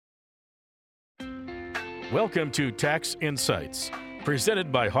Welcome to Tax Insights, presented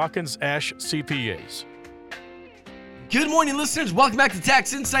by Hawkins Ash CPAs. Good morning, listeners. Welcome back to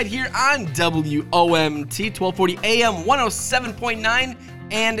Tax Insight here on WOMT 1240 AM 107.9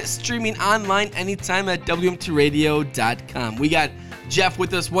 and streaming online anytime at WMTradio.com. We got Jeff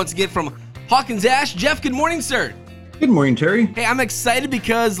with us once again from Hawkins Ash. Jeff, good morning, sir. Good morning, Terry. Hey, I'm excited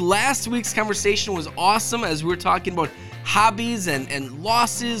because last week's conversation was awesome as we were talking about hobbies and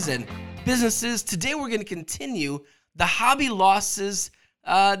losses and businesses. Today we're going to continue the hobby losses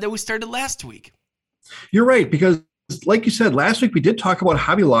that we started last week. You're right, because like you said, last week we did talk about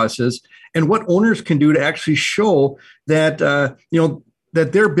hobby losses and what owners can do to actually show that,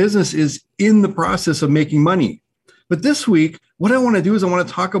 that their business is in the process of making money. But this week, what I want to do is I want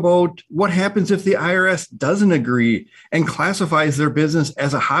to talk about what happens if the IRS doesn't agree and classifies their business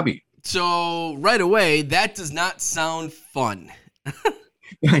as a hobby. So right away, that does not sound fun.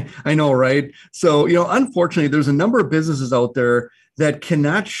 I know, right? So, unfortunately, there's a number of businesses out there that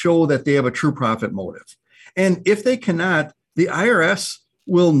cannot show that they have a true profit motive. And if they cannot, the IRS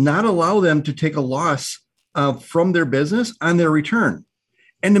will not allow them to take a loss from their business on their return.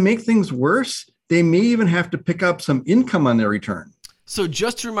 And to make things worse, they may even have to pick up some income on their return. So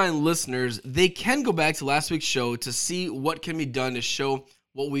just to remind listeners, they can go back to last week's show to see what can be done to show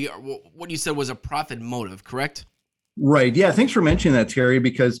what you said was a profit motive, correct? Right. Yeah. Thanks for mentioning that, Terry,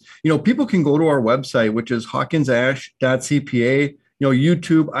 because, people can go to our website, which is hawkinsash.cpa,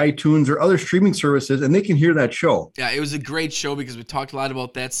 YouTube, iTunes, or other streaming services, and they can hear that show. Yeah, it was a great show because we talked a lot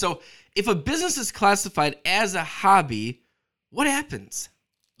about that. So if a business is classified as a hobby, what happens?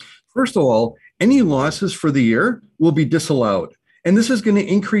 First of all, any losses for the year will be disallowed. And this is going to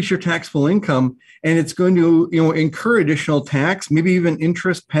increase your taxable income, and it's going to, incur additional tax, maybe even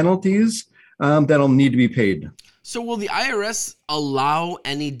interest penalties that'll need to be paid. So will the IRS allow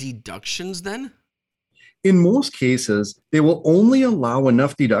any deductions then? In most cases, they will only allow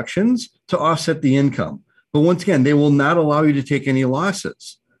enough deductions to offset the income. But once again, they will not allow you to take any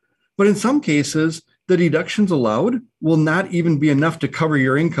losses. But in some cases, the deductions allowed will not even be enough to cover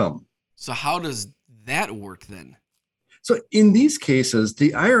your income. So how does that work then? So in these cases,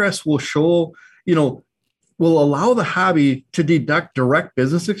 the IRS will show, will allow the hobby to deduct direct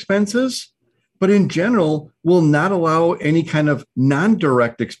business expenses, but in general, will not allow any kind of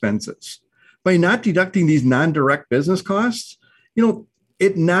non-direct expenses. By not deducting these non-direct business costs,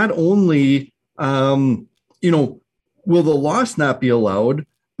 it not only, will the loss not be allowed,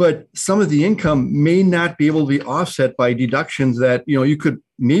 but some of the income may not be able to be offset by deductions that, you could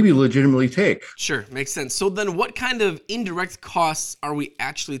maybe legitimately take. Sure, makes sense. So then what kind of indirect costs are we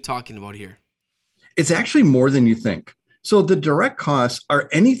actually talking about here? It's actually more than you think. So the direct costs are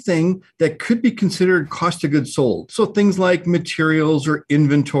anything that could be considered cost of goods sold. So things like materials or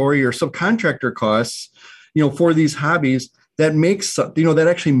inventory or subcontractor costs, for these hobbies that makes, that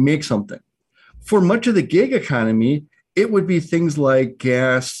actually make something. For much of the gig economy, it would be things like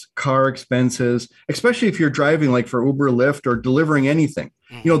gas, car expenses, especially if you're driving like for Uber, Lyft, or delivering anything.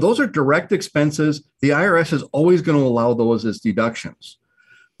 Those are direct expenses. The IRS is always going to allow those as deductions.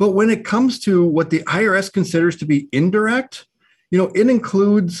 But when it comes to what the IRS considers to be indirect, it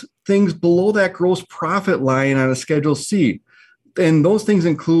includes things below that gross profit line on a Schedule C. And those things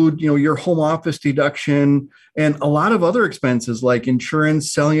include, your home office deduction and a lot of other expenses like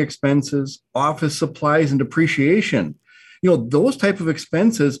insurance, selling expenses, office supplies, and depreciation. Those type of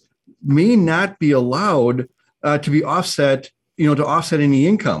expenses may not be allowed to be offset, to offset any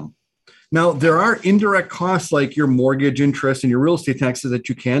income. Now, there are indirect costs like your mortgage interest and your real estate taxes that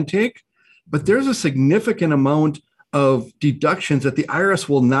you can take, but there's a significant amount of deductions that the IRS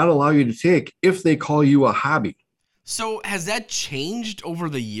will not allow you to take if they call you a hobby. So has that changed over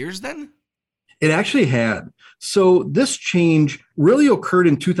the years then? It actually had. So this change really occurred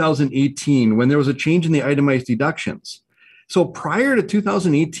in 2018 when there was a change in the itemized deductions. So prior to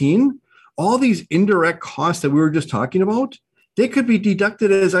 2018, all these indirect costs that we were just talking about, they could be deducted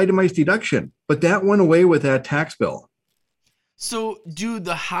as itemized deduction, but that went away with that tax bill. So do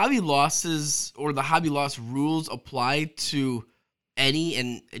the hobby losses or the hobby loss rules apply to any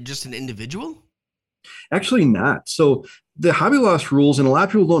and just an individual? Actually not. So the hobby loss rules, and a lot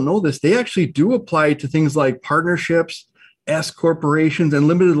of people don't know this, they actually do apply to things like partnerships, S corporations, and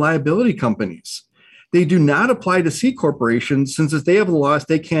limited liability companies. They do not apply to C corporations, since if they have a loss,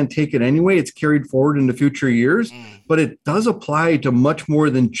 they can't take it anyway. It's carried forward into future years, but it does apply to much more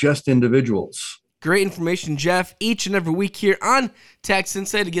than just individuals. Great information, Jeff, each and every week here on Tax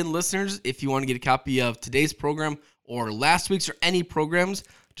Insight. Again, listeners, if you want to get a copy of today's program or last week's or any programs,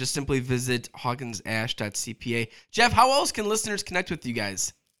 just simply visit hawkinsash.cpa. Jeff, how else can listeners connect with you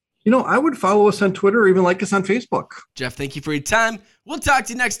guys? I would follow us on Twitter or even like us on Facebook. Jeff, thank you for your time. We'll talk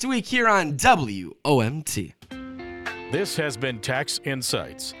to you next week here on WOMT. This has been Tax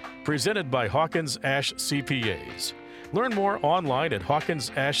Insights, presented by Hawkins Ash CPAs. Learn more online at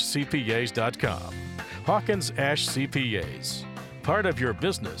hawkinsashcpas.com. Hawkins Ash CPAs. Part of your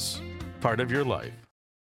business, part of your life.